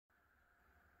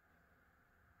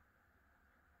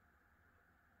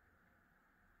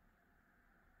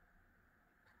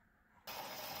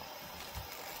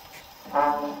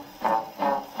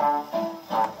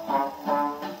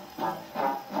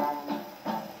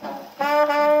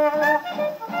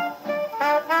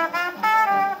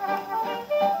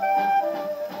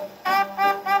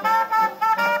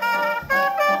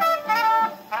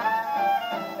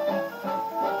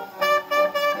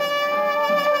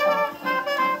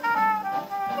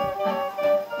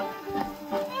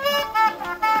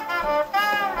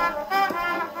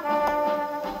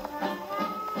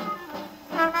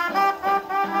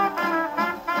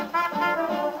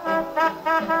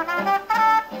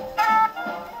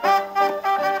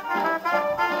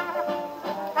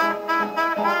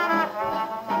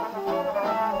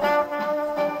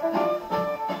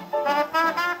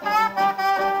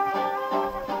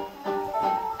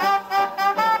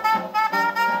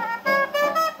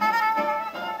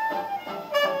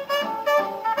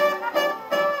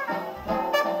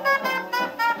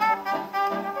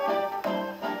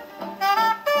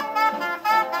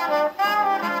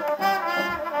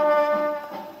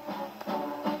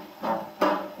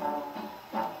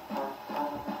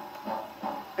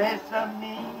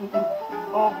Besame,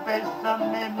 oh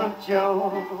besame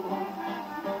mucho.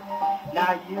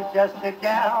 Now you just a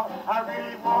gal I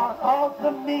really want all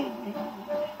to me.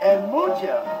 And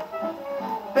mucho,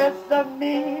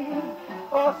 besame,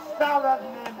 oh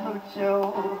salame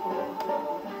mucho.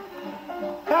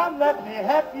 Come let me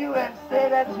help you and say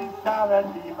that you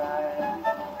solidly mine.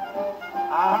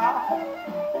 Ah,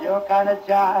 your kind of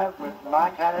jive with my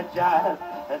kind of jive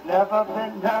has never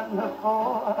been done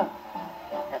before.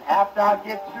 And after I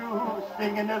get through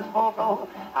singing this vocal,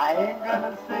 I ain't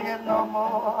gonna sing it no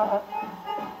more.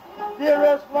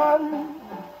 Dearest one,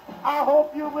 I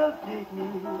hope you will dig me.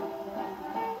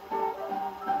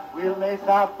 We'll lace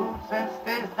our boots and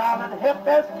stay solid hip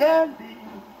as can be.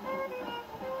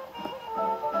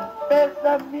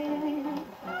 Besame,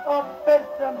 oh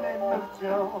besame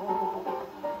mucho.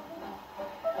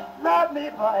 Love me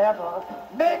forever,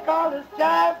 make all this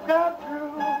jive come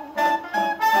true.